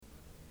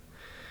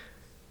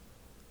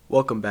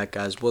Welcome back,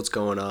 guys. What's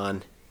going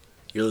on?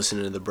 You're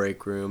listening to The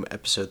Break Room,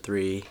 episode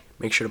 3.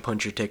 Make sure to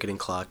punch your ticket and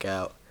clock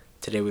out.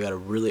 Today we got a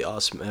really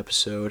awesome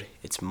episode.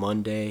 It's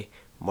Monday,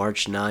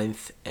 March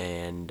 9th,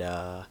 and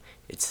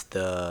it's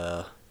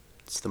the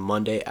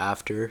Monday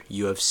after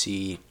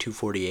UFC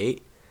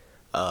 248.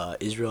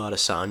 Israel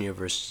Adesanya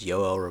versus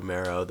Yoel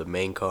Romero, the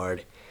main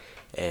card.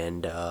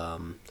 And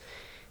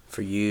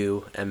for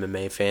you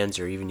MMA fans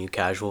or even you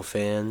casual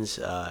fans,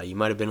 you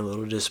might have been a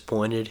little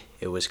disappointed.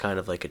 It was kind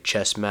of like a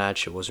chess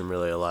match. It wasn't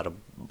really a lot of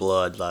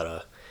blood,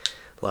 a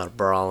lot of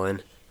brawling.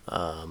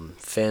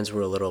 Fans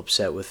were a little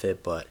upset with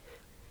it, but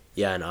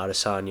yeah, and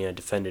Adesanya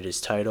defended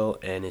his title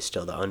and is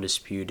still the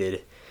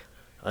undefeated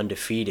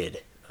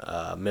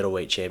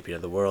middleweight champion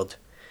of the world.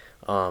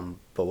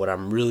 But what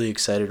I'm really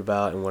excited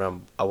about and what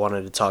I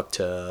wanted to talk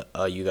to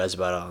you guys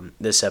about on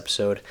this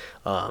episode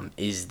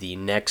is the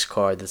next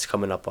card that's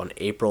coming up on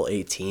April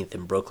 18th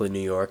in Brooklyn, New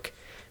York.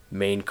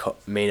 Main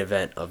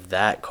event of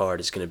that card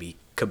is going to be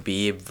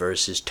Khabib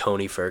versus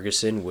Tony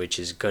Ferguson, which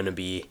is going to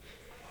be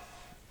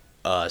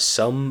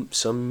some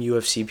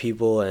UFC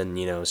people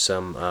and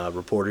some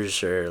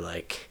reporters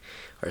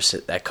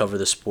that cover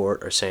the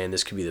sport are saying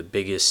this could be the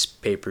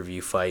biggest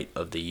pay-per-view fight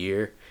of the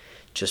year,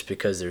 just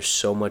because there's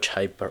so much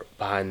hype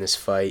behind this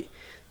fight.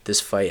 This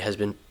fight has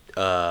been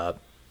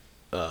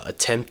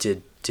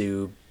attempted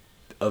to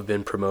have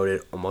been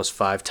promoted almost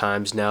 5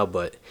 times now,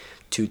 but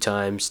 2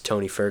 times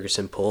Tony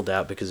Ferguson pulled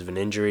out because of an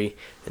injury,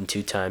 and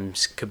 2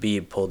 times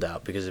Khabib pulled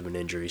out because of an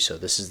injury. So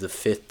this is the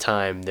 5th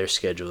time they're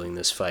scheduling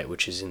this fight,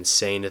 which is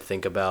insane to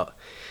think about.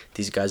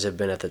 These guys have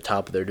been at the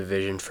top of their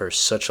division for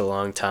such a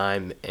long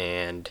time,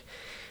 and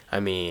I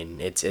mean,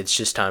 it's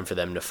just time for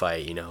them to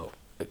fight.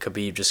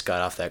 Khabib just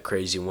got off that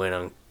crazy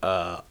win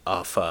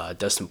off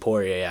Dustin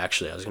Poirier.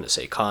 Actually, I was going to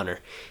say Conor.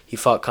 He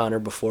fought Conor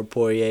before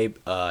Poirier.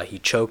 He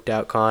choked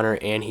out Conor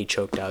and he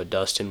choked out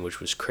Dustin,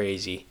 which was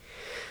crazy.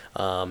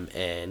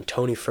 And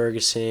Tony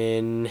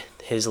Ferguson,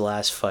 his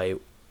last fight,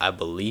 I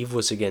believe,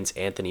 was against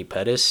Anthony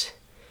Pettis.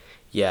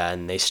 Yeah,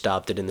 and they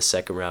stopped it in the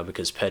second round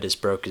because Pettis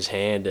broke his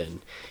hand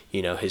and,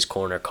 his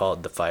corner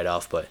called the fight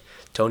off. But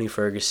Tony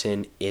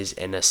Ferguson is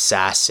an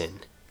assassin.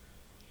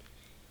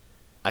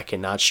 I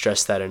cannot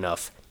stress that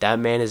enough. That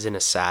man is an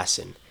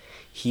assassin.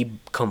 He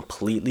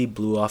completely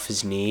blew off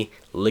his knee.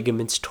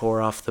 Ligaments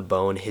tore off the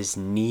bone. His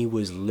knee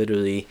was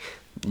literally,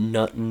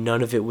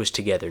 none of it was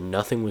together.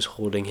 Nothing was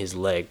holding his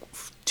leg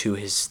to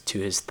his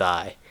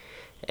thigh.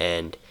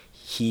 And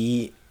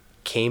he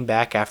came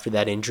back after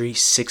that injury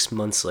 6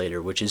 months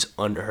later, which is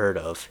unheard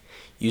of.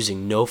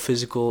 Using no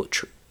physical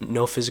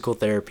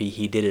therapy.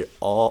 He did it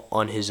all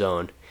on his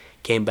own.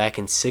 Came back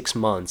in 6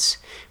 months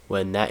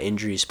when that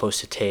injury is supposed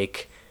to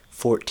take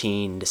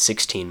 14 to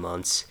 16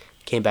 months,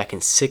 came back in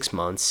 6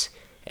 months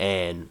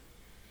and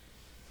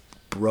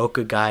broke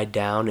a guy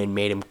down and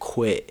made him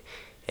quit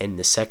in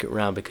the second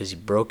round because he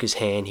broke his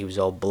hand. He was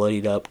all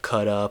bloodied up,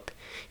 cut up.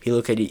 He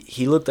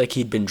looked like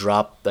he'd been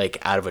dropped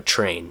out of a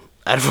train,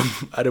 out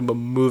of a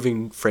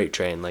moving freight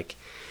train.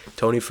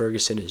 Tony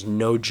Ferguson is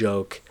no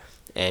joke,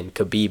 and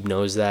Khabib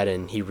knows that,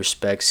 and he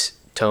respects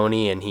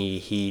Tony, and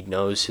he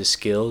knows his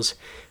skills.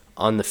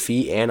 On the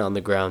feet and on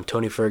the ground,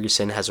 Tony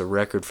Ferguson has a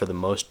record for the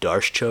most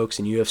Darce chokes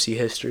in UFC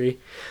history,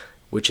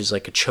 which is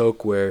like a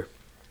choke where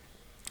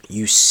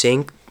you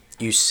sink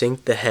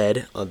the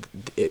head of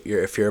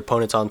if your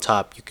opponent's on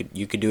top,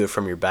 you could do it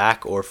from your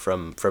back or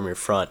from your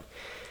front.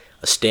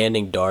 A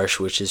standing Darce,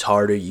 which is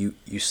harder, you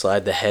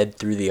slide the head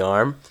through the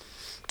arm,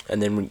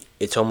 and then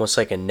it's almost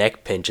like a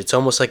neck pinch. It's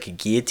almost like a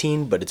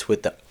guillotine, but it's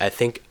with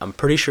I'm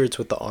pretty sure it's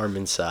with the arm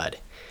inside.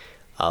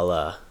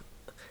 I'll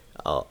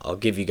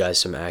give you guys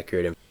some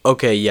accurate info.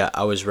 Okay, yeah,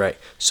 I was right.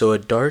 So a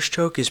Darce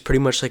choke is pretty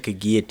much like a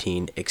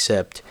guillotine,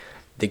 except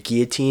the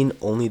guillotine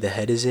only the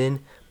head is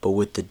in, but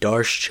with the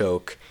Darce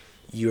choke,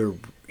 you're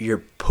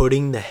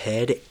putting the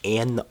head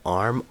and the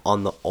arm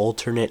on the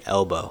alternate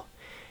elbow.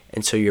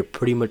 And so you're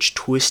pretty much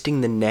twisting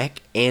the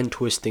neck and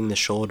twisting the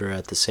shoulder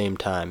at the same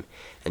time.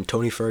 And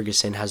Tony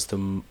Ferguson has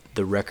the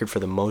record for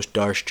the most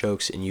Darce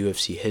chokes in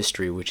UFC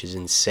history, which is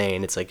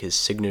insane. It's like his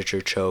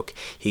signature choke.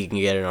 He can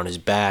get it on his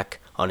back,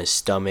 on his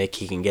stomach.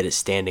 He can get it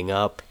standing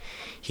up.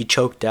 He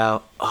choked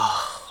out,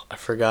 I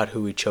forgot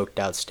who he choked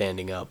out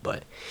standing up,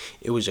 but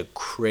it was a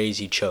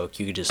crazy choke.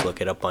 You could just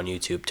look it up on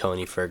YouTube,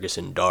 Tony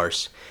Ferguson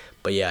Darce.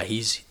 But yeah,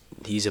 he's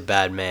a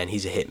bad man.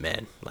 He's a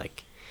hitman.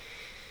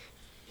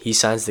 He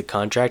signs the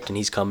contract and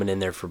he's coming in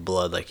there for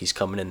blood. He's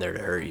coming in there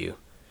to hurt you.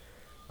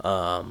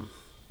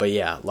 But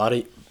yeah, a lot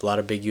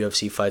of big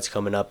UFC fights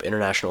coming up.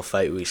 International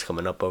Fight Week's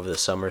coming up over the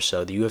summer,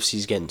 so the UFC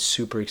is getting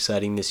super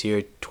exciting this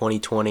year,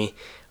 2020.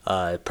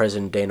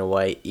 President Dana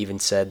White even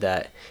said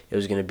that it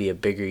was going to be a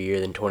bigger year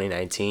than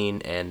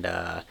 2019,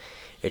 and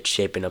it's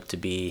shaping up to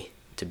be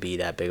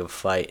that big of a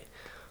fight.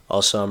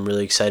 Also, I'm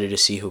really excited to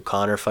see who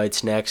Conor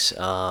fights next,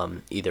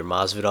 either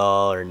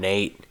Masvidal or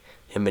Nate.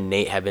 Him and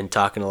Nate have been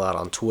talking a lot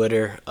on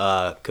Twitter.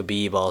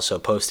 Khabib also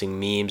posting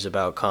memes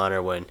about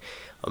Conor when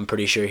I'm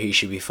pretty sure he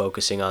should be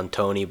focusing on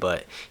Tony,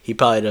 but he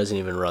probably doesn't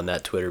even run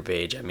that Twitter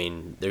page. I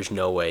mean, there's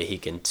no way he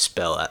can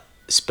spell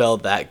spell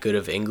that good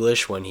of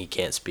English when he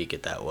can't speak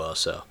it that well.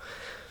 So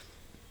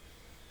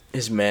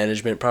his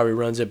management probably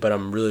runs it, but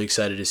I'm really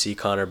excited to see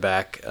Conor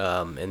back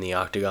in the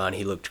octagon.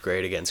 He looked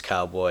great against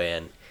Cowboy,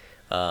 and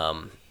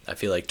I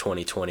feel like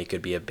 2020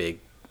 could be a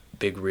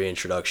big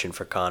reintroduction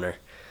for Conor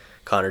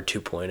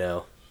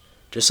 2.0.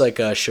 Just like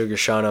Sugar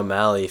Sean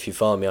O'Malley, if you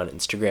follow me on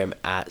Instagram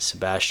at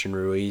Sebastian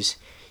Ruiz,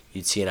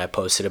 you'd see, and I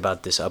posted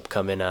about this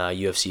upcoming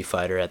UFC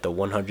fighter at the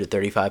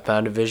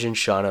 135-pound division,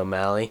 Sean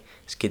O'Malley.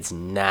 This kid's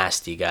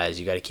nasty, guys.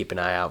 You got to keep an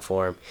eye out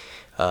for him.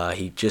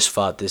 He just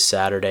fought this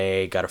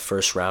Saturday, got a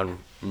first-round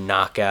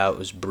knockout. It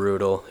was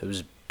brutal. It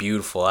was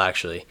beautiful,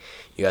 actually.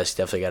 You guys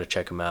definitely got to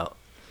check him out.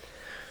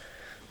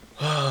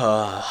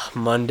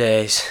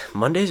 Mondays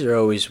are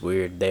always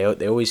weird. They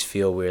always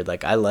feel weird.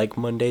 Like, I like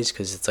Mondays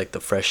because it's like the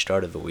fresh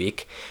start of the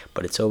week,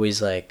 but it's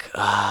always like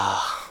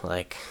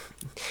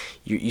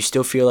you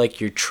still feel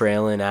like you're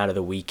trailing out of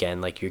the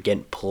weekend, like you're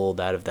getting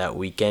pulled out of that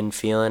weekend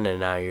feeling,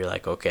 and now you're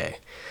like, okay,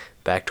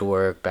 back to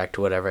work, back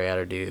to whatever I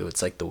gotta do.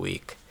 It's like the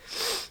week.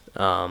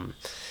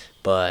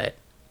 But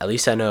at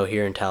least I know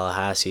here in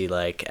Tallahassee,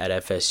 like at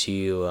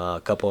FSU,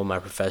 a couple of my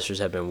professors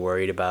have been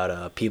worried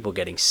about people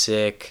getting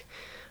sick.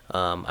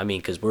 I mean,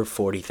 because we're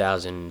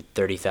 40,000,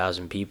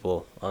 30,000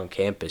 people on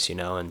campus,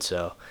 and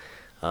so,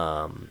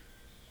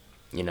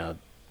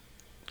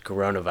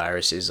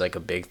 coronavirus is like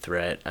a big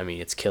threat. I mean,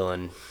 it's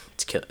killed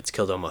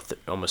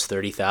almost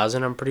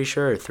 30,000, I'm pretty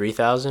sure, or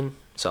 3,000,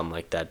 something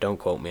like that. Don't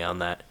quote me on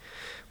that.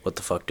 What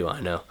the fuck do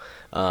I know?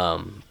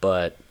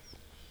 But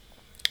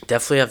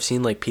definitely I've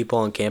seen like people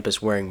on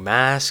campus wearing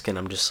masks, and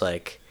I'm just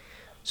like,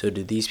 so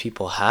do these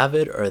people have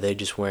it, or are they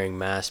just wearing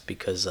masks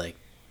because like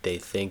they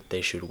think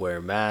they should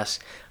wear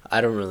masks? I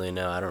don't really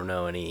know. I don't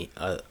know any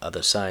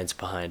other science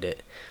behind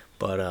it.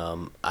 But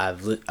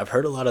I've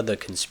heard a lot of the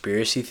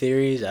conspiracy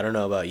theories. I don't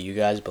know about you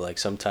guys, but like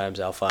sometimes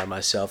I'll find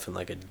myself in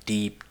like a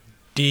deep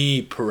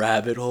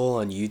rabbit hole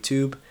on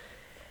YouTube,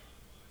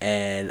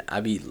 and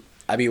I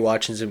be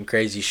watching some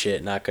crazy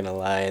shit, not gonna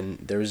lie. And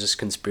there was this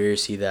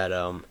conspiracy that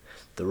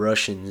the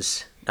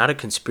Russians, not a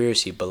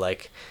conspiracy, but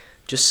like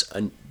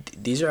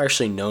these are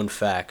actually known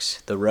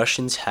facts. The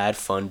Russians had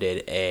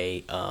funded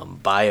a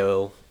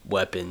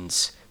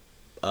bioweapons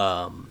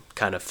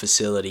kind of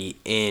facility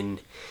in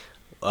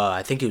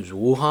I think it was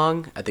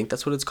Wuhan. I think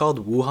that's what it's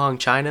called, Wuhan,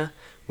 China,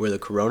 where the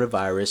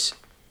coronavirus,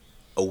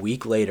 a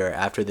week later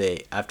after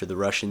the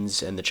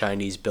Russians and the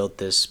Chinese built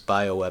this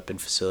bioweapon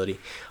facility,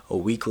 a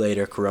week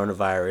later,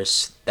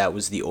 coronavirus, that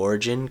was the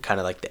origin, kind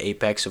of like the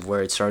apex of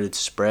where it started to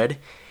spread,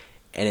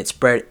 and it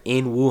spread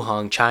in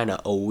Wuhan,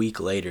 China, a week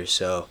later.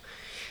 So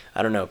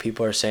I don't know.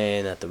 People are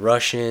saying that the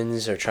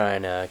Russians are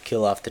trying to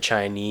kill off the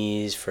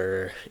Chinese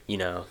for,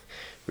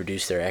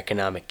 reduce their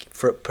economic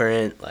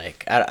footprint.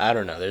 Like, I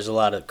don't know. There's a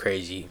lot of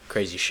crazy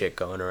shit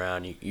going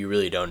around. You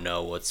really don't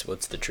know what's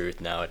the truth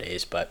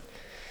nowadays. But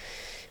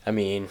I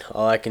mean,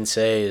 all I can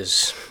say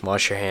is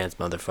wash your hands,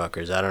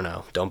 motherfuckers. I don't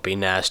know. Don't be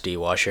nasty.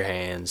 Wash your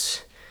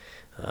hands.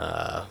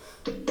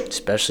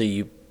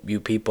 Especially you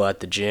people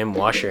at the gym.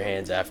 Wash your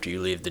hands after you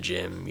leave the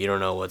gym. You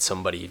don't know what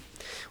somebody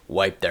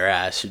wiped their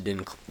ass who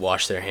didn't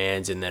wash their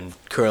hands, and then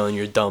curling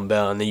your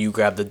dumbbell, and then you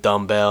grab the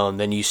dumbbell, and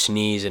then you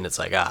sneeze, and it's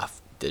like,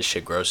 this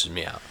shit grosses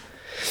me out.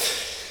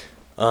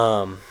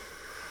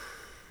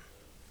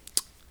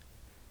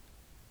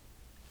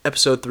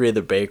 Episode 3 of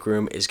The Break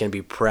Room is going to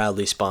be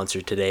proudly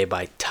sponsored today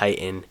by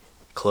Titan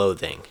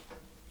Clothing.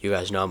 You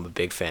guys know I'm a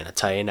big fan of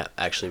Titan. I've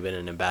actually been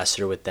an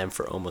ambassador with them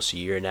for almost a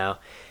year now,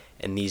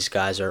 and these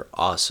guys are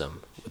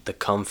awesome. With the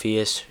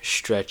comfiest,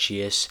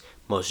 stretchiest,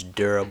 most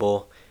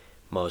durable,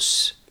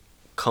 most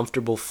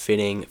comfortable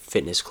fitting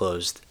fitness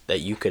clothes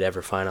that you could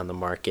ever find on the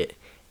market,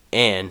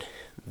 and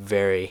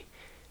very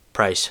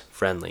price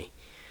friendly.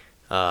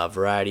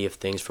 Variety of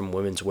things from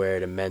women's wear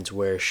to men's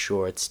wear,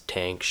 shorts,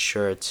 tanks,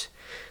 shirts,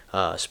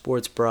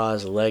 sports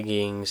bras,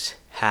 leggings,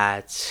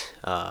 hats,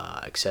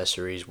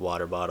 accessories,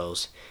 water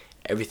bottles,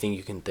 everything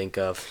you can think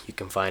of. You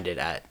can find it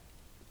at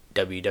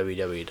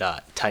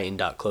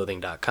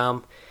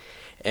www.titan.clothing.com.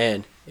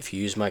 And if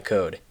you use my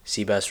code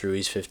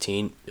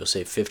CBASRuiz15, you'll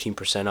save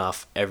 15%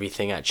 off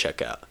everything at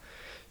checkout.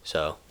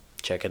 So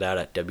check it out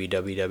at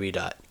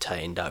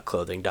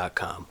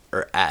www.titan.clothing.com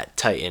or at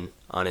Titan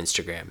on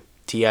Instagram.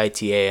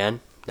 TITAN,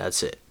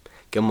 that's it.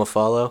 Give them a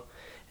follow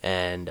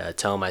and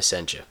tell them I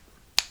sent you.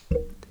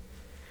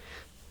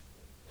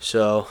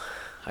 So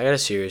I got a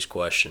serious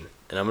question,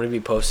 and I'm going to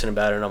be posting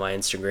about it on my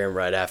Instagram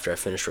right after I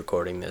finish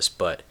recording this,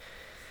 but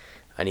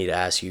I need to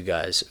ask you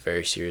guys a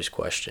very serious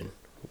question.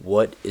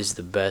 What is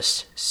the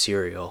best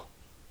cereal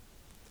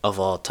of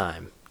all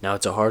time? Now,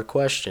 it's a hard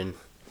question,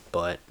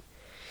 but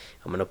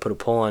I'm going to put a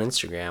poll on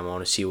Instagram. I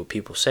want to see what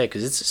people say,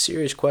 because it's a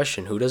serious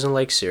question. Who doesn't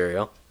like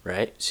cereal,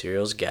 right?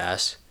 Cereal's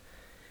gas.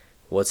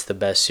 What's the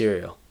best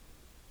cereal?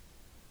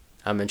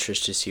 I'm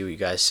interested to see what you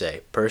guys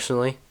say.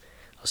 Personally,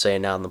 I'll say it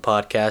now on the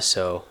podcast,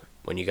 so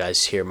when you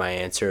guys hear my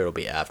answer, it'll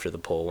be after the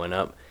poll went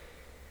up.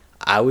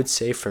 I would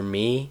say for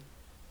me,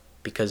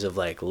 because of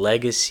like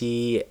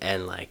legacy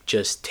and like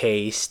just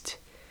taste,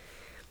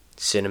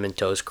 Cinnamon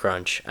Toast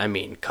Crunch. I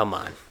mean, come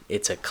on.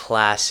 It's a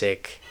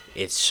classic.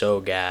 It's so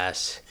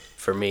gas.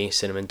 For me,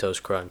 Cinnamon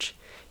Toast Crunch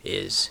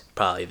is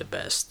probably the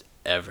best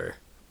ever.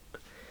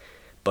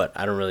 But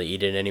I don't really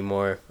eat it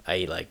anymore. I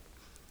eat like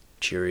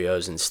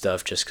Cheerios and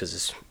stuff just because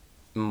it's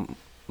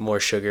more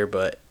sugar,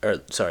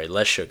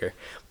 less sugar.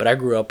 But I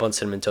grew up on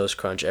Cinnamon Toast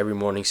Crunch. Every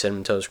morning,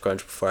 Cinnamon Toast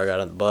Crunch before I got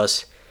on the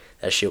bus.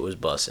 That shit was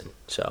bussin'.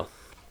 So,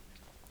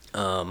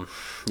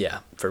 yeah,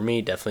 for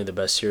me, definitely the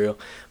best cereal.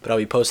 But I'll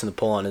be posting the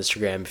poll on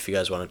Instagram if you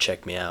guys want to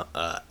check me out,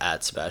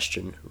 at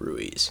Sebastian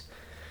Ruiz.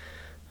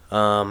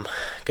 Gonna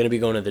be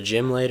going to the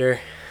gym later.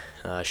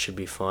 Should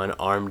be fun.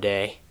 Arm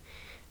day.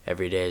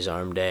 Every day is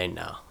arm day.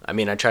 No, I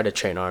mean I try to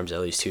train arms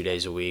at least 2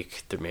 days a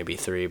week, maybe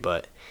 3.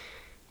 But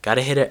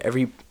gotta hit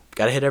every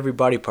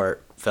body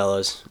part,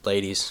 fellas,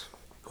 ladies,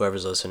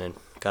 whoever's listening.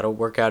 Gotta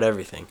work out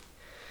everything.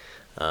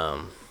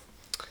 But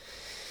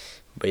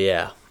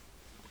yeah,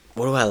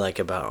 what do I like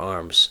about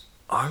arms?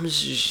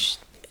 Arms is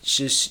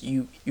just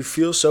you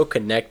feel so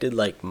connected,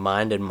 like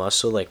mind and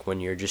muscle, like when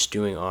you're just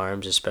doing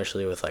arms,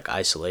 especially with like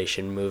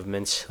isolation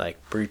movements like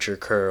breacher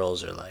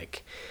curls or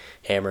like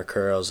hammer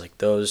curls, like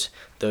those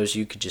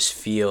you could just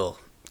feel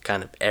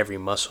kind of every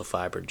muscle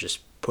fiber just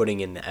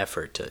putting in the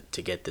effort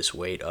to get this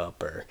weight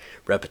up or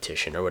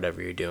repetition or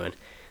whatever you're doing.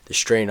 The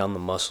strain on the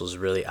muscles is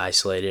really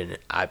isolated, and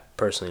I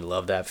personally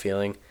love that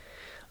feeling.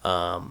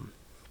 I've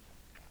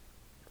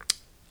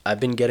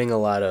been getting a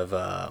lot of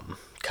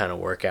kind of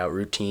workout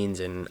routines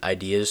and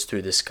ideas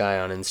through this guy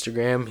on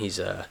Instagram.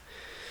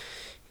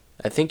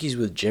 I think he's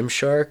with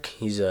Gymshark.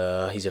 He's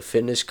a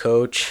fitness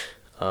coach.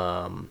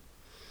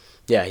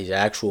 Yeah, he's an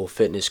actual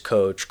fitness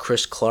coach.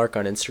 Chris Clark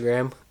on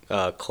Instagram,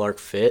 Clark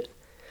Fit.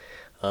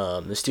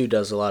 This dude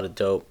does a lot of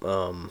dope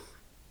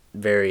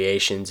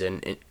variations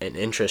and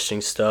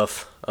interesting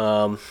stuff.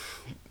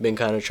 Been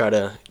kind of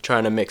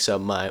trying to mix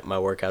up my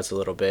workouts a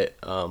little bit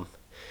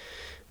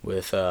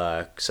with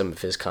some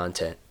of his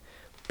content.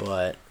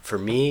 But for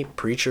me,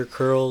 preacher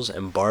curls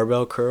and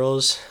barbell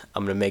curls,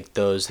 I'm going to make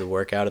those the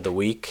workout of the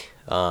week.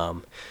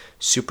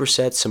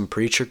 Superset some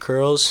preacher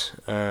curls,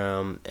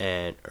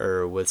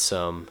 or with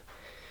some,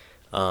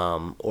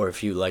 or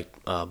if you like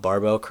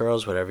barbell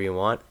curls, whatever you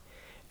want.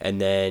 And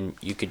then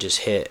you could just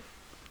hit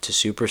to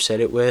superset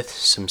it with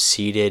some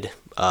seated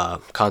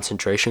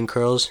concentration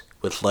curls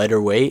with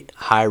lighter weight,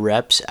 high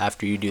reps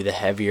after you do the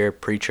heavier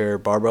preacher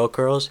barbell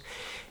curls.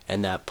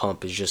 And that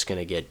pump is just going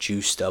to get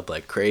juiced up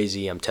like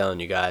crazy. I'm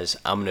telling you guys,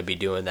 I'm going to be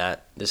doing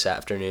that this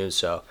afternoon.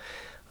 So,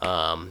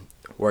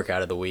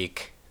 workout of the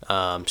week,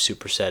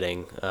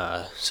 supersetting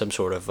some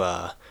sort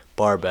of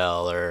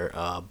barbell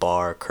or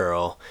bar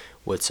curl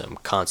with some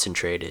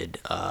concentrated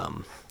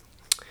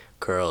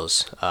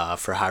curls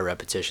for high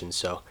repetitions.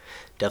 So,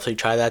 definitely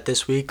try that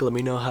this week. Let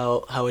me know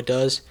how it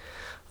does.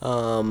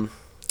 I'm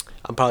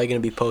probably going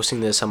to be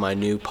posting this on my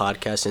new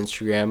podcast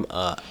Instagram,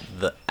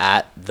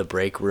 the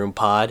Break Room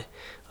Pod.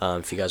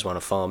 If you guys want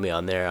to follow me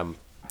on there,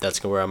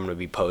 that's where I'm going to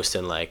be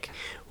posting, like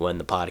when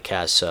the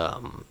podcasts,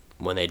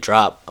 when they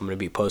drop, I'm going to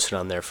be posting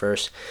on there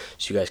first,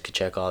 so you guys can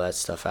check all that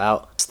stuff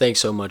out. Thanks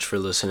so much for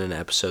listening to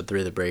episode 3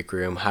 of The Break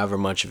Room. However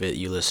much of it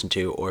you listened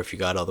to, or if you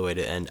got all the way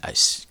to the end, I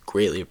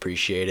greatly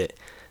appreciate it.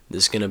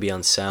 This is going to be on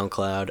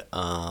SoundCloud.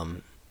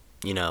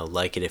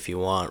 Like it if you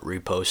want,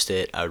 repost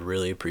it. I would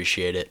really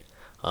appreciate it.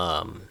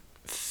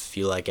 If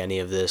you like any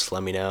of this,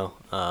 let me know.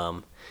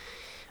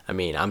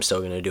 I'm still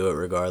going to do it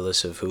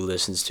regardless of who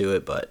listens to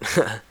it, but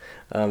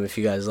if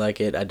you guys like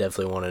it, I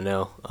definitely want to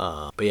know.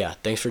 But yeah,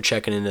 thanks for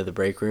checking into The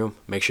Break Room.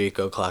 Make sure you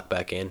go clock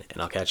back in,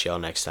 and I'll catch y'all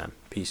next time.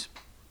 Peace.